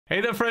Hey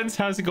there friends,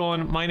 how's it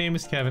going? My name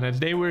is Kevin and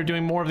today we're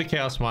doing more of the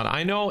Chaos mod.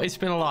 I know it's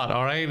been a lot,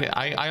 alright?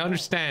 I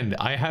understand.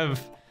 I have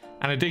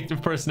an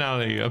addictive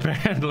personality,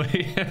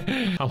 apparently.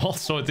 I'm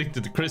also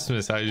addicted to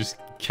Christmas. I just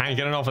can't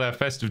get enough of that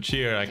festive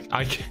cheer.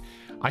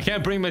 I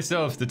can't bring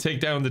myself to take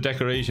down the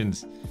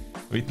decorations.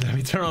 Let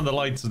me turn on the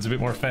lights so it's a bit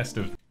more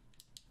festive.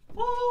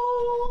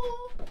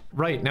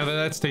 Right, now that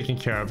that's taken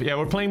care of. Yeah,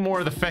 we're playing more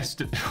of the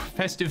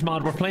festive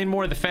mod. We're playing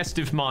more of the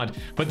festive mod.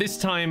 But this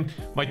time,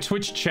 my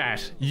Twitch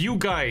chat, you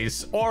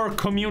guys, our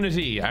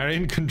community, are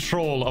in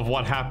control of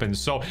what happens.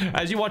 So,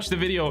 as you watch the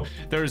video,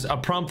 there's a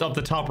prompt up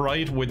the top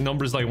right with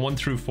numbers like 1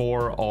 through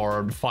 4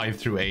 or 5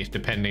 through 8,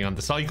 depending on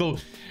the cycle.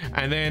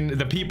 And then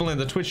the people in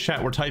the Twitch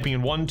chat were typing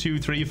in 1, 2,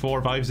 3,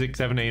 4, 5, 6,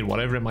 7, 8,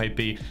 whatever it might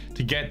be,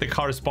 to get the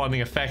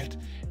corresponding effect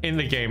in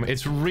the game.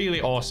 It's really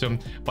awesome,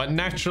 but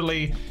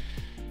naturally,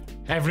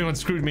 everyone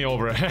screwed me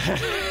over. Alright,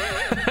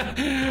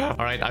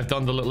 I've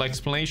done the little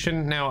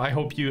explanation. Now, I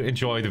hope you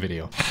enjoy the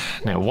video.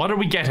 Now, what are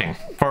we getting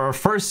for our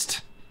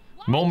first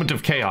moment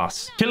of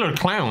chaos? Killer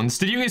clowns?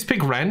 Did you guys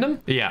pick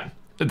random? Yeah,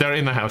 they're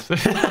in the house.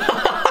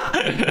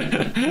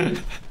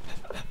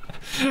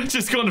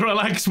 Just going to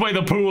relax by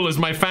the pool as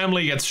my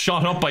family gets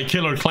shot up by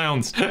killer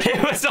clowns.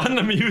 It was on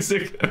the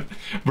music.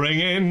 Bring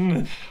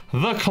in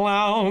the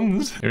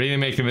clowns. You're really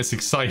making this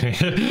exciting.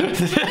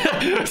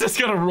 Just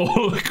gonna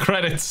roll the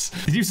credits.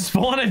 Did you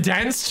spawn a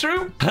dance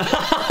troupe?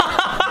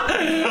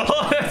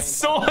 Oh, that's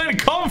so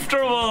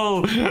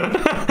uncomfortable.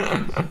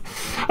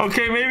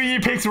 Okay, maybe you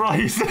picked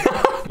right.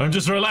 I'm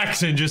just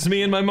relaxing, just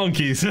me and my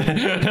monkeys. You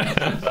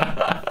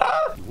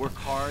work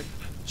hard,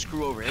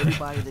 screw over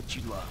everybody that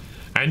you love.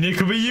 And it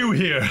could be you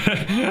here,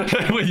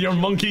 with your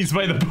monkeys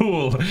by the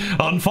pool,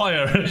 on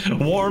fire,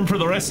 warm for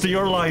the rest of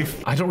your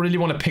life. I don't really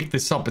want to pick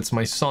this up, it's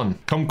my son.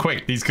 Come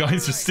quick, these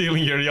guys are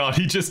stealing your yacht.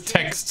 He just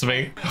texts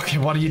me. Okay,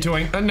 what are you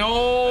doing?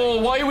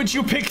 No, why would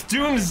you pick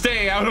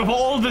Doomsday out of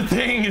all the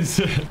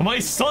things? My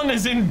son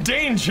is in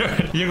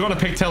danger. You're gonna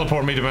pick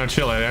teleport me to Mount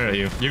Chilla, aren't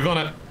you? You're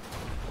gonna...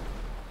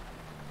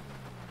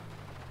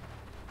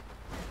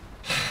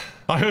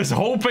 I was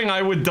hoping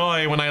I would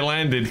die when I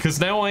landed,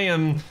 because now I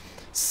am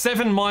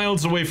 7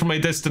 miles away from my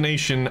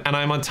destination and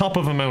I'm on top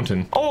of a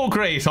mountain. Oh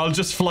great, I'll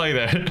just fly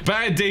there.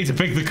 Bad day to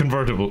pick the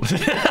convertible.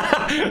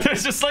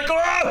 There's just like,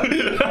 oh!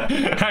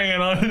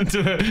 Hanging on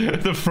to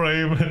the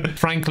frame.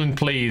 Franklin,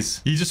 please.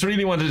 You just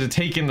really wanted to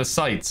take in the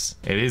sights.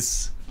 It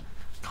is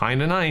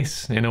kind of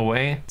nice in a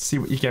way. Let's see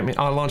what you get me.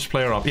 I'll launch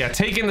player up. Yeah,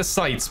 take in the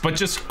sights, but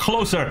just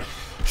closer.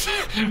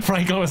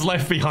 Franklin was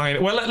left behind.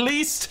 Well, at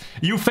least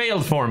you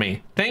failed for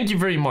me. Thank you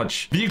very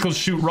much. Vehicles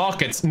shoot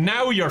rockets.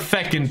 Now you're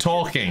feckin'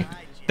 talking.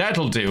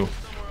 That'll do.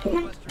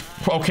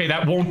 Okay,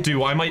 that won't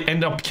do. I might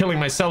end up killing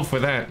myself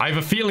with that. I have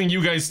a feeling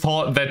you guys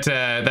thought that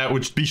that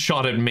would be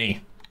shot at me.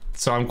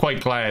 So I'm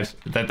quite glad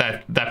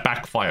that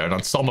backfired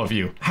on some of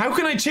you. How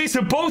can I chase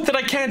a boat that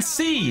I can't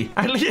see?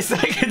 At least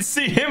I can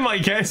see him, I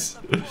guess.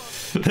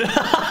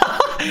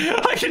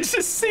 I can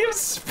just see him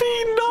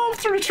speeding off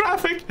through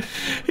traffic.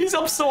 He's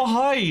up so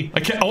high. I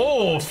can't.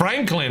 Oh,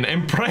 Franklin,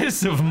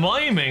 impressive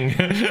miming.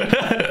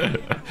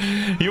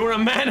 You were a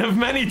man of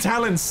many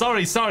talents.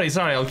 Sorry.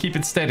 I'll keep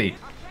it steady.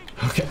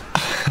 Okay.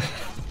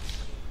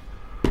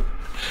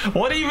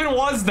 What even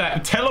was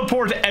that?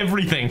 Teleport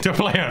everything to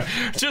player.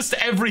 Just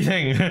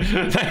everything.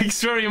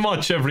 Thanks very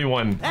much,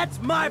 everyone.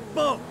 That's my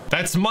boat.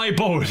 That's my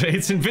boat.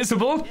 It's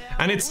invisible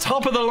and it's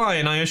top of the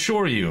line, I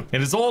assure you. It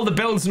has all the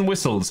bells and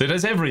whistles. It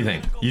has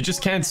everything. You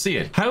just can't see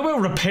it. How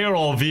about repair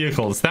all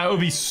vehicles? That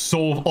would be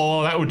so...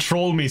 Oh, that would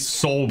troll me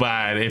so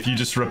bad if you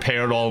just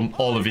repaired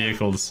all the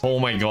vehicles. Oh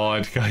my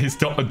god, guys,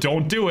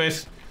 don't do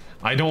it.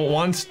 I don't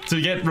want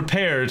to get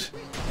repaired.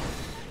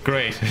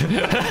 Great.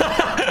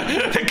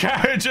 The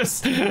car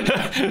just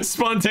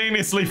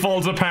spontaneously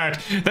falls apart.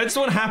 That's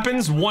what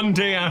happens one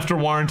day after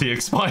warranty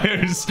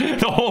expires.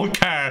 The whole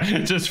car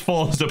just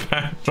falls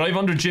apart. Drive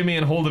under Jimmy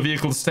and hold the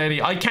vehicle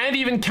steady. I can't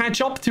even catch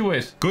up to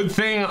it. Good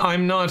thing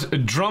I'm not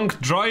drunk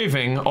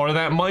driving, or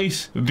that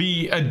might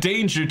be a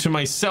danger to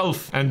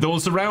myself and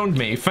those around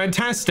me.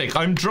 Fantastic.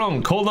 I'm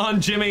drunk. Hold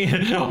on, Jimmy.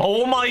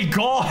 Oh my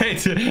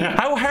god.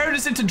 How hard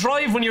is it to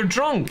drive when you're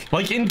drunk?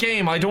 Like in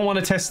game, I don't want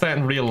to test that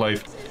in real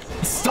life.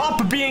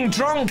 Stop being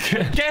drunk!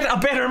 Get a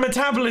better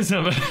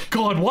metabolism!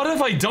 God, what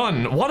have I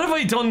done? What have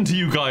I done to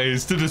you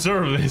guys to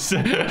deserve this?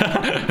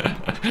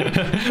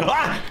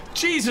 Ah!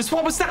 Jesus,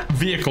 what was that?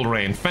 Vehicle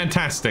rain.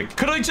 Fantastic.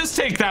 Could I just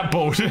take that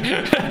boat?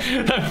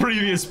 That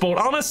previous boat.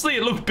 Honestly,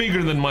 it looked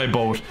bigger than my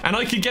boat. And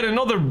I could get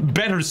another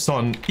better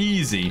sun.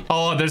 Easy.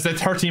 Oh, there's a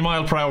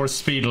 30-mile-per-hour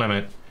speed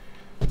limit.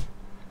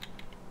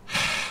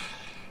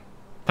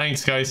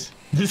 Thanks, guys.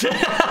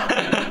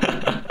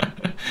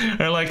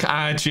 They're like,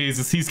 ah,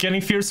 Jesus, he's getting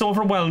fierce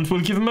overwhelmed.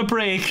 We'll give him a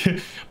break.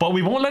 But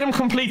we won't let him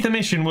complete the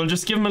mission. We'll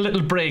just give him a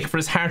little break for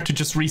his heart to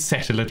just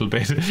reset a little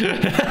bit.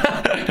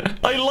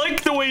 I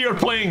like the way you're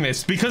playing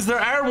this, because there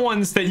are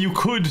ones that you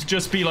could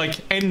just be like,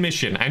 end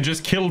mission, and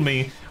just kill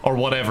me or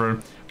whatever.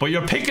 But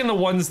you're picking the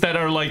ones that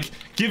are like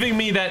giving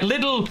me that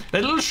little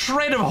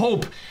shred of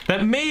hope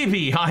that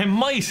maybe I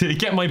might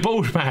get my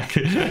boat back.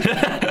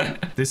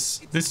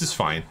 This is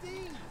fine.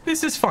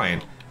 This is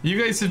fine.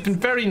 You guys have been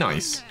very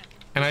nice.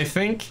 And I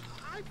think...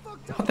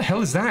 What the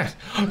hell is that?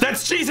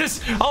 That's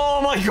Jesus!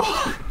 Oh my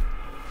god!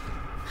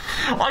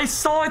 I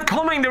saw it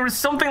coming. There was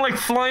something like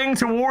flying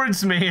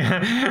towards me.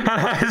 And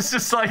I was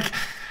just like,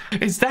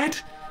 is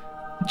that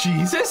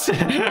Jesus?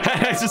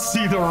 I just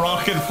see the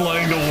rocket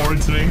flying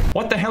towards me.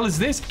 What the hell is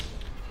this?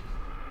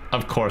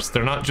 Of course,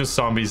 they're not just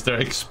zombies. They're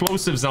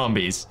explosive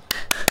zombies.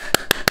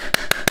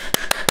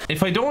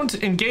 If I don't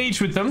engage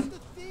with them,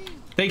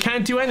 they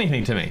can't do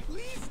anything to me.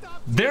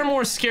 They're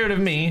more scared of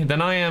me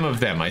than I am of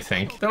them, I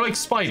think. They're like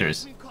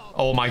spiders.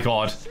 Oh my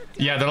god.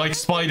 Yeah, they're like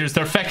spiders.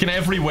 They're fecking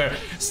everywhere.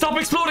 Stop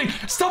exploding!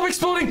 Stop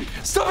exploding!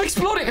 Stop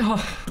exploding! Oh,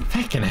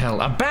 fecking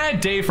hell. A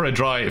bad day for a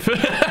drive.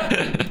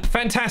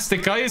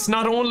 Fantastic, guys.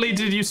 Not only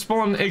did you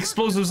spawn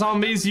explosive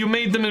zombies, you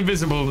made them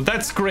invisible.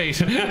 That's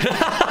great.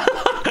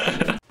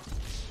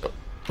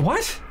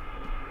 What?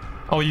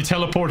 Oh, you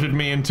teleported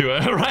me into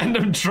a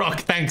random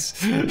truck. Thanks.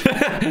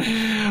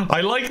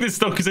 I like this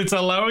though, because it's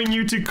allowing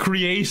you to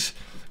create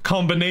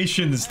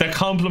combinations that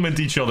complement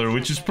each other,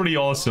 which is pretty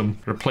awesome.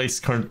 Replace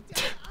current...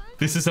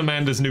 This is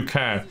Amanda's new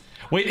car.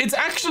 Wait, it's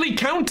actually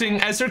counting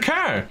as her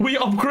car. We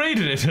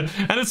upgraded it.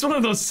 And it's one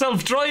of those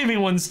self-driving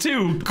ones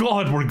too.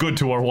 God, we're good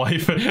to our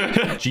wife.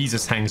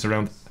 Jesus hangs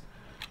around.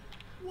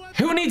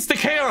 Who needs the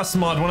chaos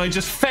mod when I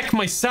just feck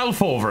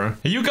myself over?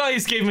 You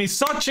guys gave me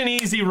such an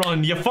easy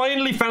run. You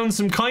finally found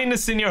some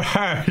kindness in your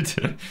heart.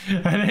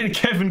 And then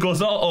Kevin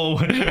goes, uh-oh,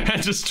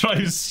 and just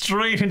drives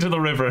straight into the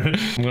river.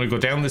 I'm gonna go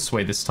down this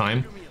way this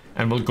time.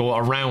 And we'll go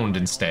around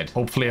instead.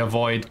 Hopefully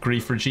avoid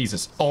grief for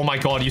Jesus. Oh my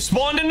god, you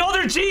spawned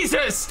another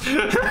Jesus!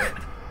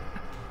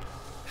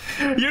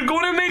 You're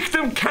going to make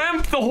them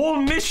camp the whole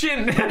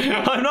mission.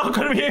 I'm not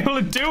going to be able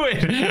to do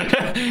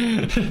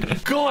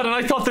it. God, and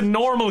I thought the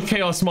normal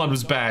chaos mod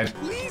was bad.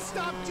 Please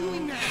stop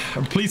doing that.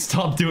 Please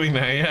stop doing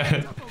that,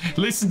 yeah.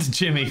 Listen to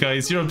Jimmy,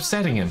 guys. You're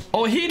upsetting him.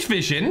 Oh, heat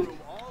vision.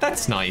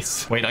 That's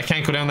nice. Wait, I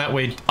can't go down that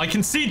way. I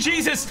can see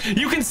Jesus.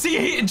 You can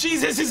see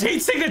Jesus' heat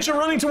signature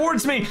running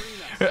towards me.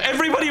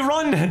 Everybody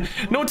run.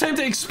 No time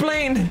to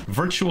explain.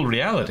 Virtual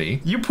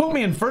reality? You put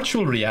me in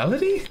virtual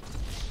reality?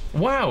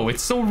 Wow,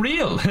 it's so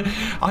real.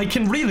 I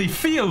can really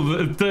feel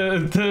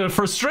the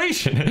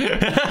frustration.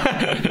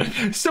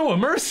 So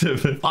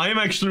immersive. I am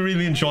actually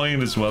really enjoying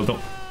it as well, though.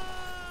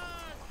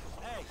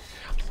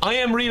 I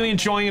am really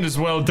enjoying it as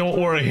well, don't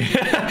worry.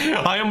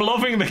 I am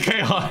loving the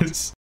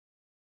chaos.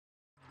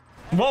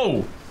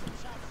 Whoa.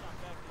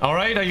 All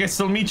right, I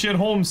guess I'll meet you at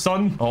home,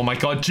 son. Oh my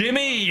god,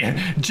 Jimmy!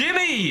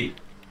 Jimmy!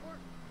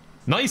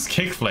 Nice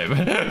kickflip.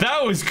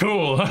 That was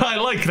cool. I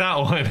like that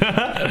one.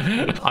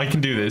 I can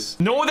do this.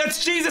 No,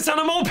 that's Jesus on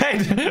a moped.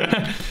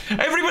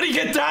 Everybody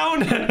get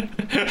down.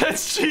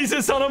 That's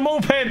Jesus on a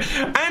moped.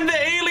 And the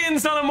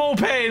aliens on a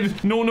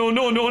moped. No, no,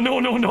 no, no, no,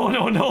 no, no,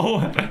 no,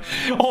 no.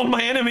 All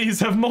my enemies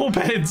have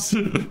mopeds.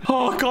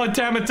 Oh, god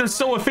damn it. They're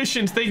so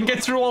efficient. They can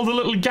get through all the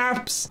little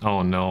gaps.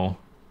 Oh, no.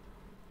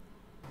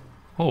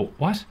 Oh,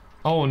 what?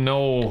 Oh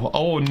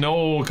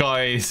no,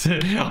 guys.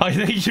 I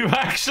think you've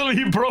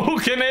actually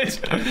broken it.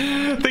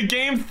 The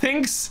game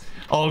thinks...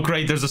 Oh,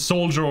 great, there's a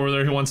soldier over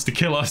there who wants to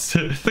kill us.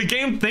 The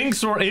game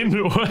thinks we're in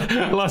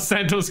Los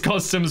Santos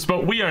Customs,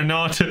 but we are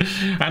not.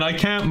 And I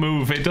can't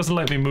move. It doesn't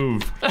let me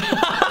move.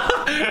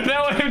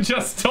 Now I'm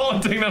just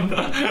taunting them.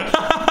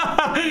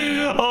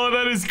 Oh,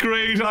 that is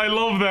great. I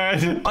love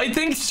that. I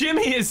think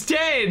Jimmy is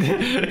dead.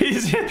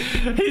 He's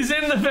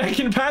in the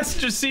fucking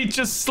passenger seat,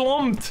 just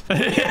slumped.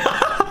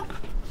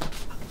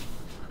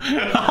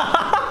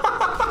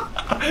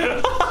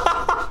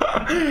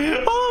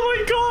 Oh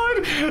my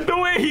god, the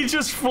way he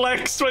just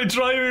flexed by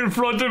driving in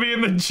front of me in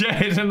the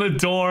jet and the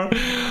door.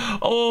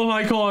 Oh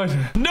my god.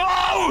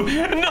 No!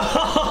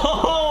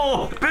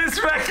 No! This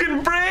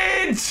fucking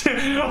bridge!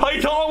 I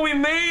thought we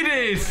made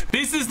it.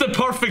 This is the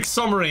perfect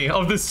summary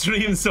of the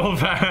stream so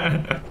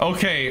far.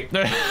 Okay.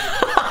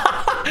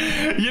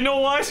 You know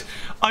what?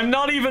 I'm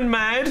not even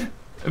mad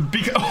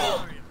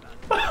because...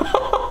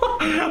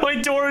 My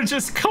door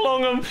just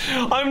clung him.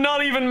 I'm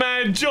not even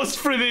mad just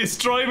for this.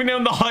 Driving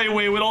down the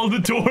highway with all the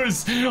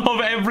doors of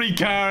every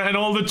car and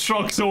all the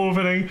trucks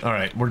opening. All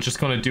right, we're just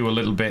gonna do a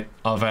little bit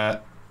of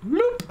a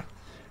loop,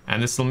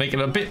 and this will make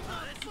it a bit.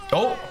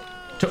 Oh,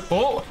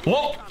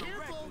 whoa!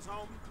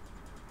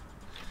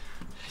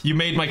 You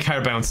made my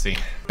car bouncy,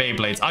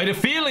 Beyblades. I had a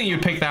feeling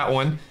you'd pick that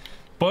one.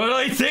 But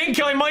I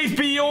think I might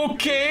be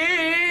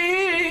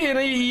okay.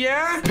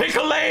 Yeah. Pick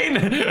a lane.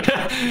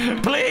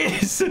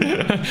 Please.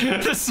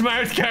 The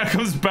smart car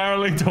comes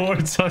barreling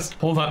towards us.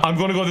 Hold on. I'm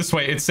going to go this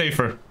way. It's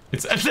safer.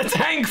 It's the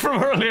tank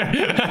from earlier.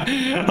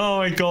 Oh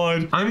my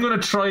god. I'm going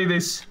to try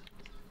this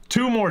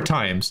 2 more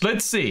times.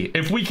 Let's see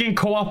if we can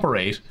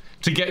cooperate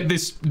to get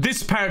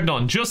this part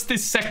done. Just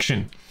this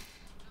section.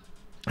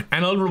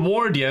 And I'll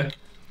reward you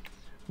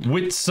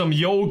with some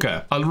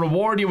yoga. I'll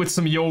reward you with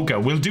some yoga.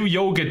 We'll do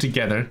yoga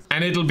together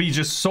and it'll be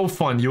just so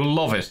fun. You'll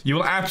love it.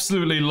 You'll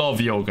absolutely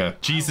love yoga.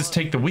 Jesus,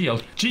 take the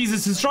wheel.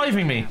 Jesus is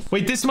driving me.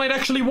 Wait, this might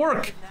actually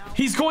work.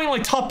 He's going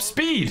like top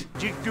speed.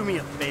 Could you do me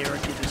a favor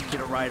and give this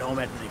kid a ride home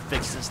after they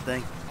fix this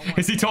thing?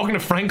 Is he talking to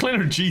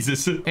Franklin or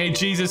Jesus? Hey,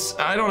 Jesus,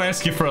 I don't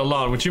ask you for a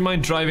lot. Would you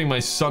mind driving my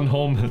son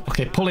home?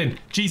 Okay, pull in.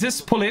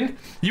 Jesus, pull in.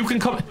 You can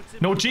come.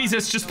 No,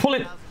 Jesus, just pull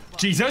in.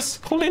 Jesus,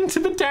 pull into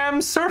the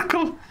damn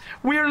circle.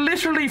 We are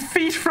literally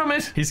feet from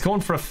it. He's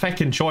going for a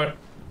feckin' joy.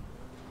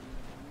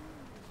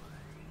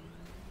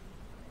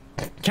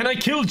 Can I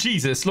kill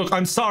Jesus? Look,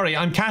 I'm sorry,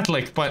 I'm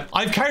Catholic, but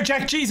I've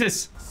carjacked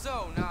Jesus.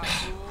 So not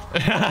cool.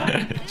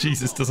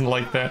 Jesus doesn't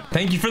like that.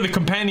 Thank you for the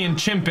companion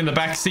chimp in the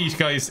back seat,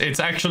 guys. It's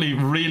actually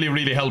really,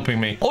 really helping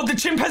me. Oh, the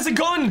chimp has a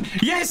gun.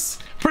 Yes,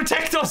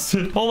 protect us.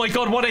 Oh my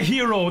God, what a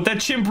hero. That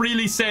chimp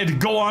really said,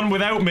 go on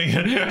without me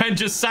and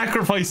just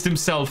sacrificed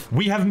himself.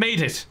 We have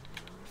made it.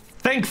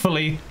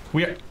 Thankfully,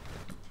 we are...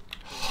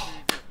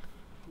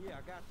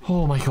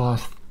 Oh my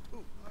God.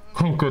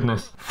 Thank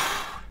goodness.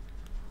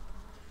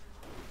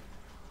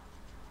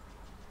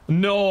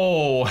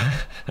 No.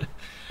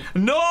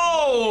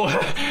 No!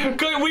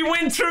 We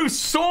went through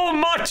so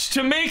much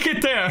to make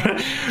it there.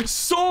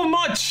 So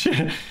much.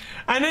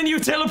 And then you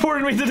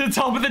teleported me to the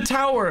top of the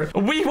tower.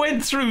 We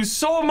went through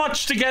so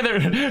much together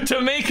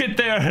to make it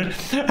there.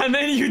 And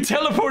then you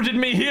teleported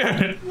me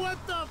here.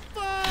 What the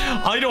fuck?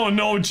 I don't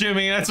know,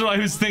 Jimmy. That's what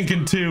I was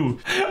thinking too.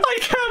 I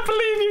can't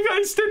believe you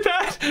guys did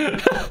that.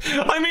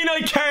 I mean,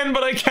 I can,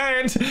 but I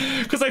can't.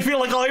 Because I feel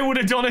like I would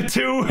have done it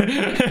too.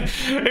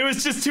 It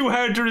was just too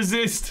hard to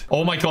resist.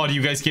 Oh my God,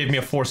 you guys gave me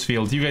a force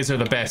field. You guys are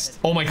the best.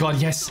 Oh my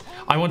God, yes.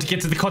 I want to get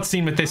to the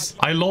cutscene with this.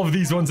 I love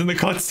these ones in the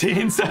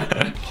cutscenes.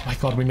 Oh my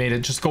God, we made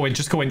it. Just go in,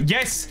 just go in.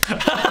 Yes.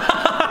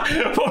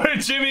 Poor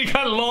Jimmy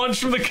got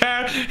launched from the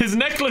car. His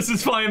necklace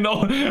is fine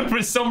though.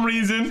 For some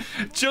reason,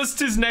 just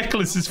his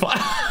necklace is fine.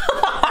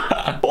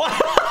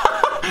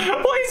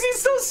 Why is he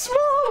so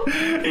small?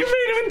 You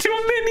made him into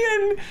a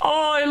minion.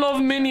 Oh, I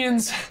love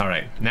minions. All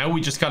right, now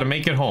we just got to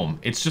make it home.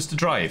 It's just a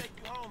drive.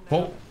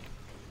 Whoa.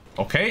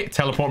 Okay,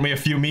 teleport me a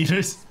few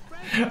meters.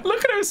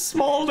 Look at how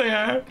small they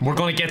are. We're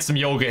gonna get some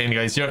yoga in,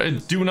 guys.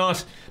 Do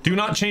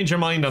not change your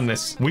mind on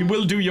this. We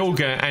will do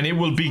yoga and it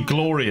will be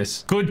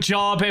glorious. Good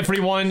job,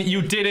 everyone.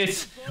 You did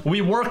it.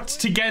 We worked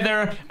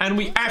together and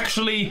we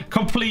actually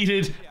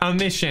completed a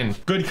mission.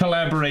 Good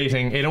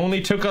collaborating. It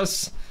only took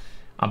us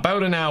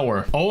about an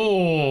hour.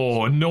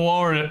 Oh,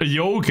 Noir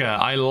yoga.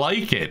 I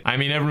like it. I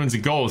mean, everyone's a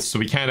ghost, so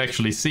we can't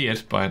actually see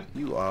it, but...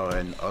 You are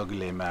an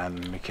ugly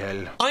man,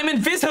 Mikhail. I'm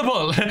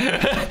invisible!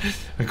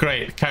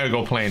 Great.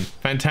 Cargo plane.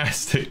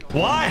 Fantastic.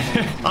 What?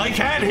 I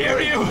can't hear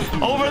you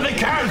over the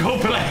cargo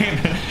plane.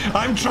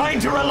 I'm trying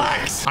to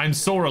relax. I'm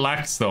so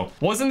relaxed, though.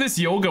 Wasn't this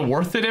yoga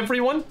worth it,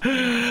 everyone?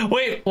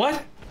 Wait,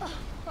 what?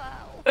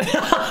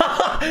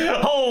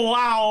 Oh,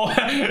 wow.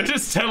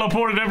 Just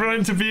teleported everyone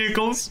into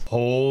vehicles.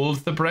 Hold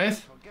the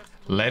breath.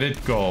 Let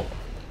it go.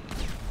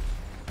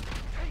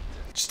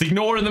 Just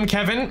ignore them,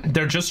 Kevin.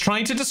 They're just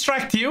trying to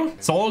distract you.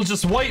 It's all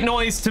just white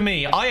noise to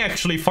me. I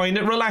actually find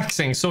it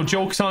relaxing, so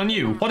joke's on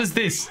you. What is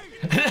this?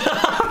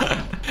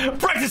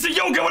 Practicing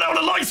yoga without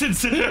a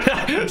license.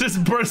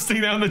 Just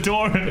bursting down the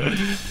door.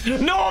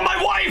 No, my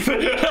wife!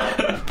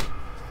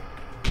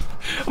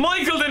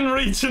 Michael didn't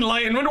reach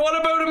enlightenment.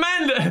 What about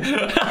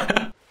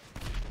Amanda?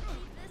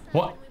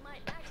 What?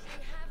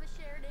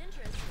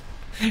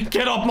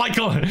 Get up,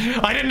 Michael.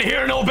 I didn't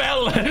hear no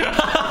bell.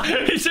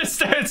 He just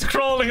starts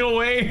crawling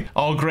away.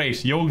 Oh,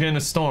 great. Yoga in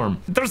a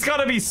storm. There's got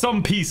to be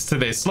some peace to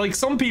this. Like,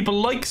 some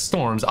people like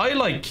storms. I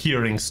like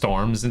hearing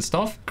storms and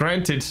stuff.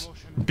 Granted,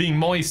 being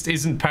moist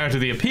isn't part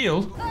of the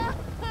appeal.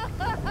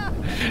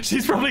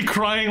 She's probably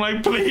crying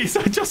like, please,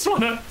 I just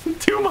want to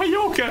do my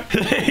yoga.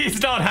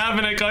 He's not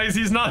having it, guys.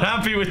 He's not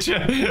happy with you.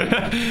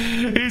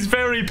 He's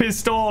very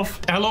pissed off.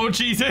 Hello,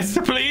 Jesus.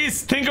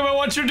 Please think about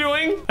what you're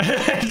doing.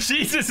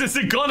 Jesus is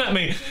a gun at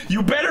me.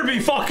 You better be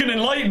fucking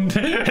enlightened.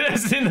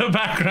 That's in the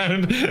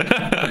background.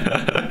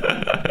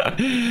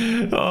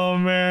 Oh,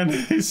 man.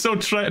 He's so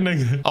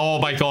threatening. Oh,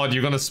 my God.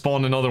 You're going to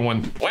spawn another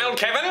one. Well,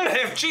 Kevin,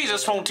 if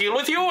Jesus won't deal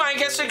with you, I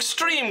guess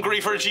extreme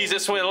griefer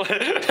Jesus will.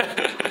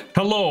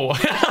 Hello.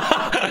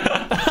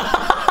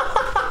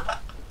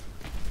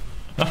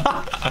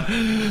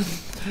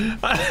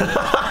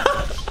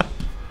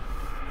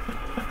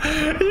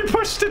 You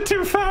pushed it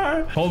too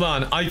far. Hold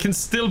on, I can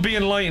still be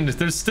enlightened.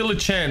 There's still a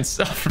chance.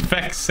 Oh, for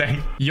feck's sake.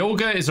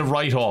 Yoga is a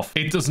write-off.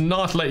 It does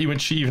not let you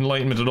achieve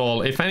enlightenment at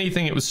all. If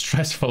anything, it was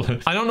stressful.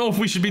 I don't know if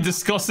we should be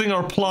discussing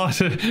our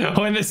plot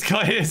when this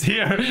guy is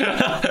here.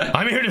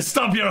 I'm here to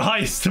stop your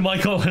heist,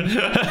 Michael.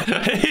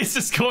 He's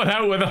just going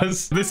out with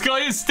us. This guy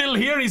is still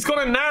here. He's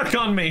gonna narc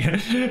on me.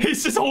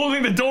 He's just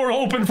holding the door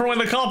open for when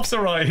the cops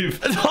arrive.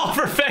 Oh,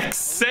 for feck's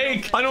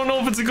sake. I don't know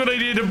if it's a good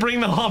idea to bring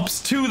the cops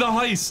to the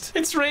heist.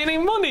 It's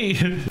raining money.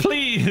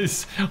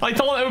 Please. I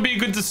thought that would be a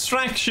good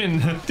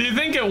distraction. Do you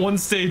think at one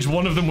stage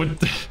one of them would...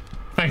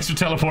 Thanks for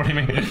teleporting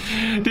me.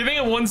 Do you think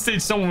at one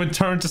stage someone would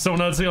turn to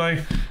someone else and be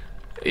like,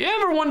 You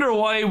ever wonder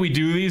why we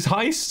do these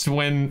heists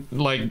when,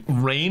 like,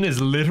 rain is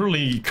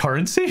literally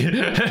currency?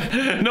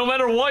 No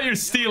matter what you're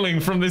stealing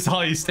from this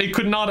heist, it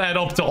could not add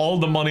up to all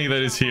the money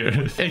that is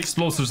here.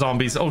 Explosive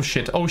zombies. Oh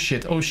shit, oh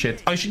shit, oh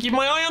shit. I should keep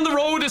my eye on the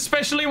road,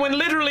 especially when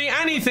literally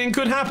anything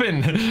could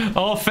happen.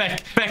 Oh,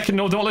 feck. Feck,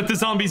 no, don't let the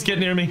zombies get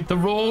near me. The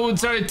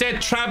roads are a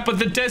death trap, but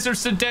the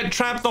desert's a death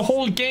trap. The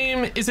whole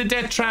game is a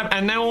death trap,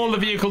 and now all the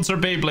vehicles are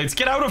Beyblades.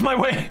 Get out of my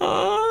way.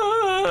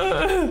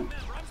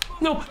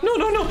 No, no,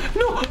 no, no, no,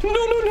 no,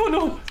 no, no,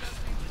 no.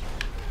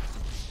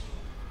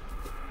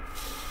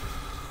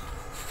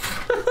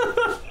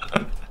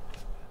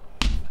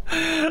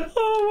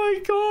 Oh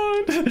my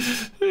god.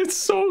 It's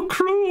so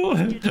cruel.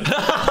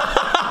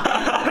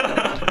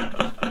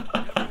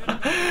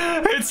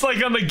 It's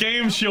like on the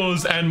game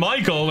shows, and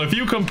Michael, if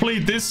you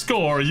complete this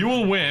score, you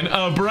will win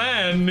a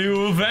brand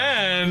new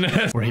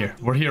van. We're here,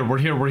 we're here, we're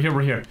here, we're here,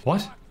 we're here.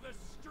 What?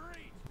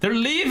 They're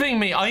leaving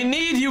me. I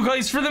need you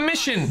guys for the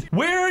mission.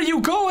 Where are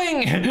you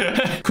going?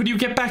 Could you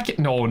get back?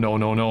 No, no,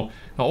 no, no.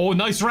 Oh,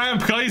 nice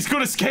ramp, guys.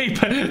 Good escape.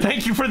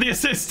 Thank you for the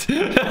assist.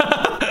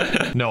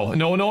 No,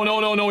 no, no, no,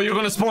 no, no. You're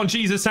going to spawn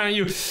Jesus, aren't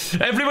you?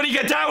 Everybody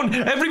get down.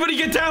 Everybody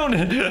get down.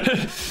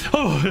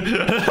 Oh.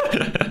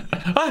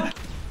 Ah,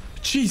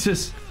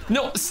 Jesus.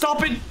 No,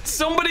 stop it.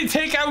 Somebody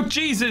take out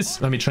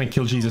Jesus. Let me try and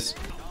kill Jesus.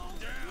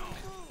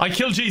 I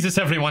killed Jesus,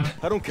 everyone.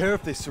 I don't care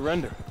if they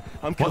surrender.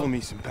 I'm killing me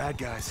some bad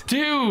guys.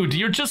 Dude,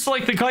 you're just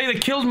like the guy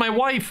that killed my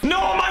wife. No,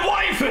 my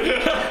wife!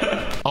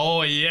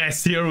 Oh,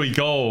 yes, here we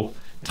go.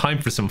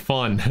 Time for some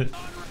fun.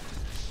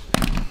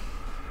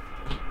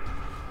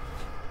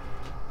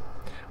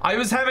 I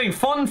was having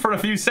fun for a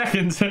few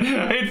seconds.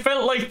 It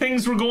felt like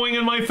things were going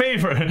in my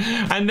favor.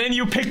 And then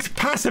you picked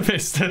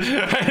pacifist.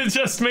 It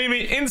just made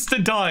me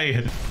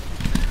insta-die.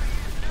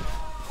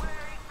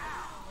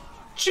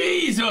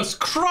 Jesus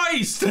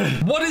Christ!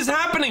 What is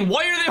happening?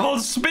 Why are they all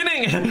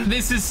spinning?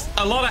 This is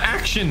a lot of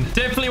action.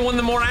 Definitely one of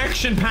the more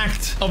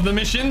action-packed of the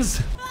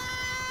missions.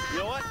 You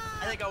know what?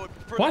 I think I would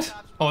prefer. What?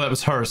 Oh, that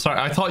was her. Sorry,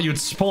 I thought you'd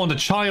spawned a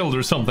child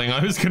or something.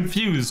 I was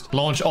confused.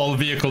 Launch all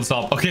vehicles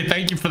up. Okay,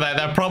 thank you for that.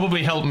 That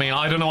probably helped me.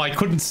 I don't know. I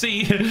couldn't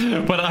see,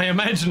 but I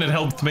imagine it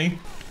helped me.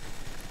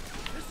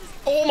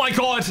 Oh my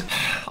god!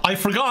 I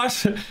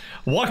forgot.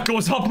 What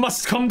goes up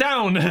must come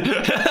down.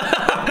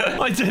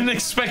 I didn't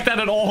expect that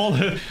at all.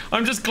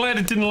 I'm just glad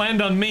it didn't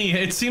land on me.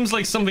 It seems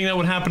like something that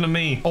would happen to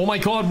me. Oh my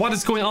god, what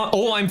is going on?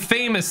 Oh, I'm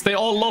famous. They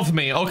all love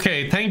me.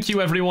 Okay, thank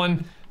you,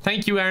 everyone.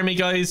 Thank you, army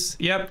guys.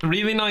 Yep,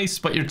 really nice,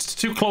 but you're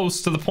too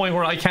close to the point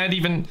where I can't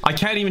even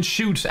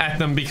shoot at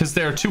them because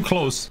they're too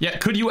close. Yeah,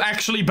 could you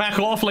actually back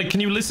off? Like,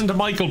 can you listen to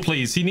Michael,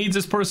 please? He needs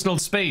his personal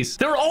space.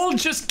 They're all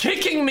just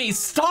kicking me.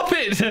 Stop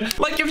it.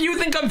 Like, if you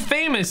think I'm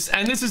famous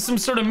and this is some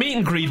sort of meet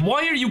and greet,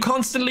 why are you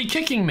constantly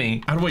kicking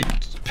me? How do I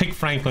pick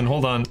Franklin?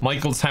 Hold on.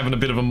 Michael's having a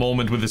bit of a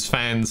moment with his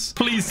fans.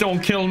 Please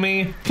don't kill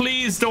me.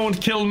 Please don't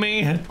kill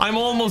me. I'm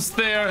almost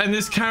there and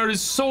this car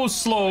is so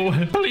slow.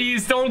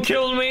 Please don't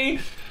kill me.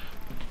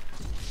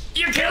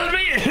 You killed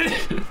me!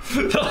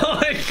 Oh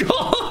my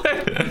god!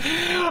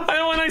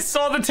 And when I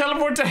saw the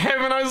teleport to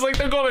heaven, I was like,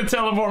 they're gonna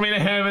teleport me to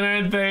heaven,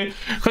 aren't they?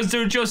 Because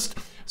they're just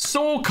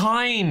so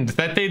kind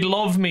that they'd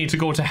love me to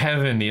go to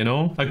heaven, you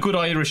know? A good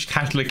Irish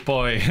Catholic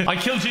boy. I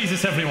killed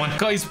Jesus, everyone.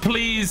 Guys,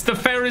 please, the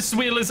Ferris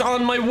wheel is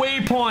on my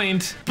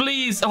waypoint.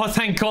 Please. Oh,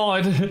 thank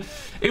God.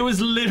 It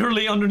was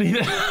literally underneath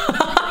it.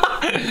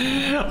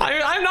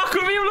 I'm not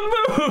gonna be able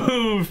to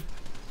move.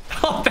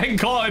 Oh,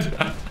 thank God.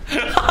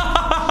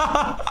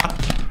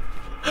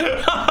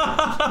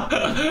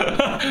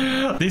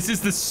 This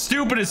is the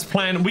stupidest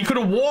plan. We could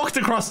have walked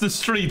across the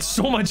street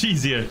so much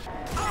easier.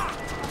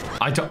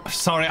 I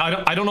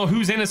don't know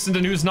who's innocent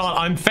and who's not.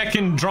 I'm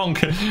feckin'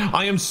 drunk.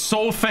 I am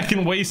so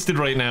feckin' wasted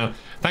right now.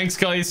 Thanks,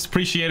 guys.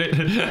 Appreciate it.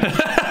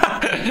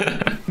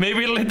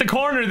 Maybe it'll hit the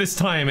corner this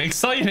time.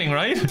 Exciting,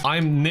 right?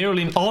 I'm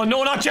nearly... Oh,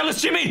 no, not Jealous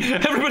Jimmy.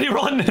 Everybody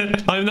run.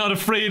 I'm not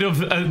afraid of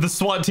the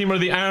SWAT team or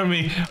the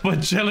army,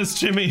 but Jealous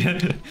Jimmy,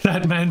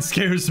 that man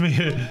scares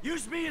me.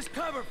 Use me as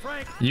cover,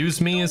 Frank.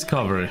 Use me as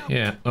cover.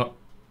 Yeah. Oh.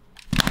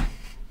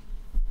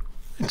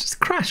 I just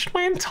crashed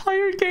my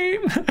entire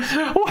game.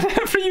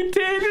 Whatever you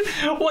did,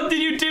 what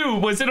did you do?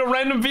 Was it a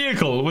random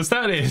vehicle? Was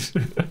that it?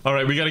 All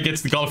right, we got to get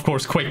to the golf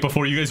course quick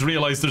before you guys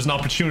realize there's an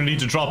opportunity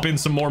to drop in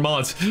some more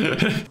mods.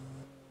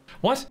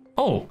 What?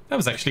 Oh, that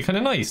was actually kind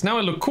of nice. Now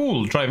I look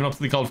cool driving up to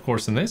the golf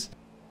course in this.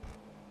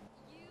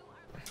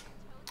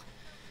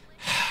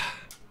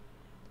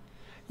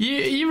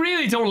 You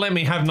really don't let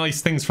me have nice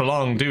things for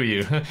long, do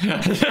you?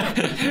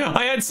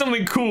 I had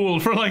something cool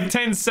for like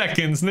 10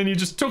 seconds and then you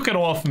just took it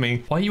off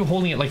me. Why are you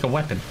holding it like a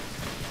weapon?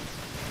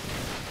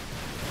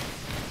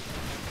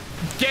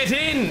 Get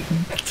in!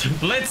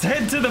 Let's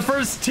head to the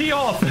first tee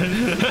off.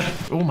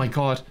 Oh my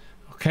god.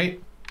 Okay.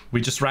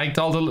 We just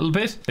ragdolled a little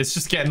bit. It's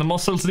just getting the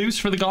muscles loose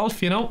for the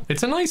golf, you know?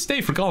 It's a nice day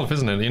for golf,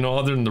 isn't it? You know,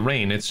 other than the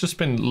rain. It's just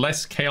been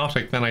less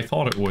chaotic than I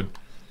thought it would.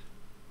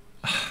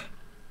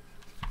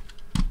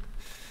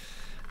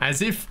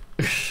 As if...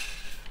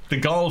 the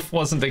golf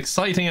wasn't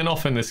exciting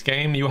enough in this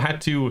game. You had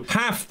to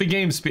half the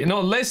game speed.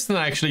 No, less than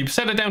that, actually.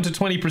 Set it down to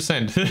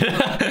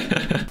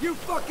 20%. You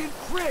fucking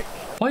prick!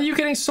 Why are you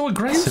getting so You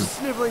aggressive?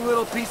 sniveling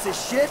little piece of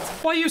shit!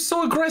 Why are you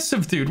so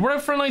aggressive, dude? We're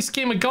out for a nice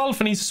game of golf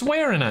and he's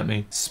swearing at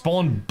me.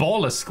 Spawn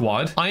Baller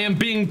Squad. I am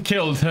being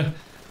killed.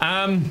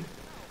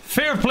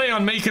 Fair play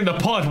on making the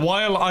putt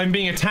while I'm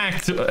being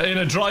attacked in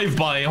a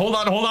drive-by. Hold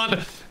on, hold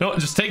on. No,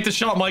 just take the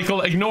shot, Michael.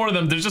 Ignore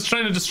them. They're just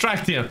trying to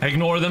distract you.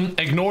 Ignore them.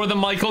 Ignore them,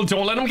 Michael.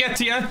 Don't let them get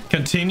to you.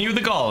 Continue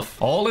the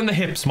golf. All in the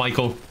hips,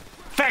 Michael.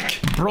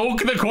 Feck!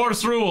 Broke the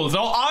course rules.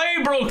 Oh,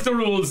 I broke the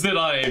rules, did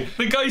I?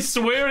 The guy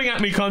swearing at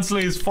me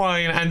constantly is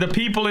fine, and the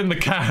people in the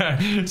car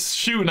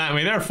shooting at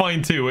me, they're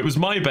fine too. It was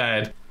my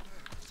bad.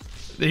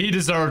 He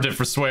deserved it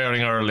for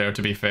swearing earlier,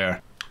 to be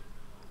fair.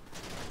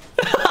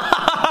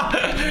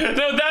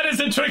 No, that is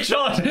a trick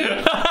shot.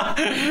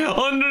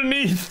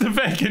 Underneath the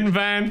fucking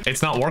van.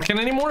 It's not working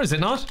anymore, is it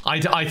not?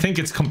 I think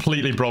it's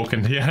completely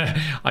broken. Yeah,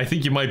 I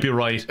think you might be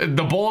right.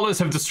 The ballers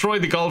have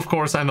destroyed the golf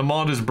course and the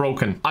mod is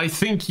broken. I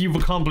think you've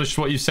accomplished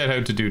what you set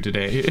out to do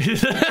today.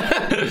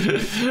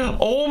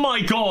 Oh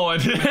my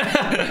god.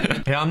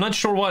 Yeah, I'm not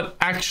sure what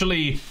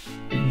actually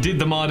did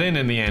the mod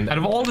in the end. Out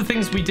of all the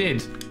things we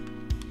did,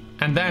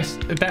 and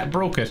that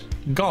broke it.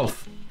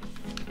 Golf.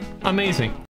 Amazing.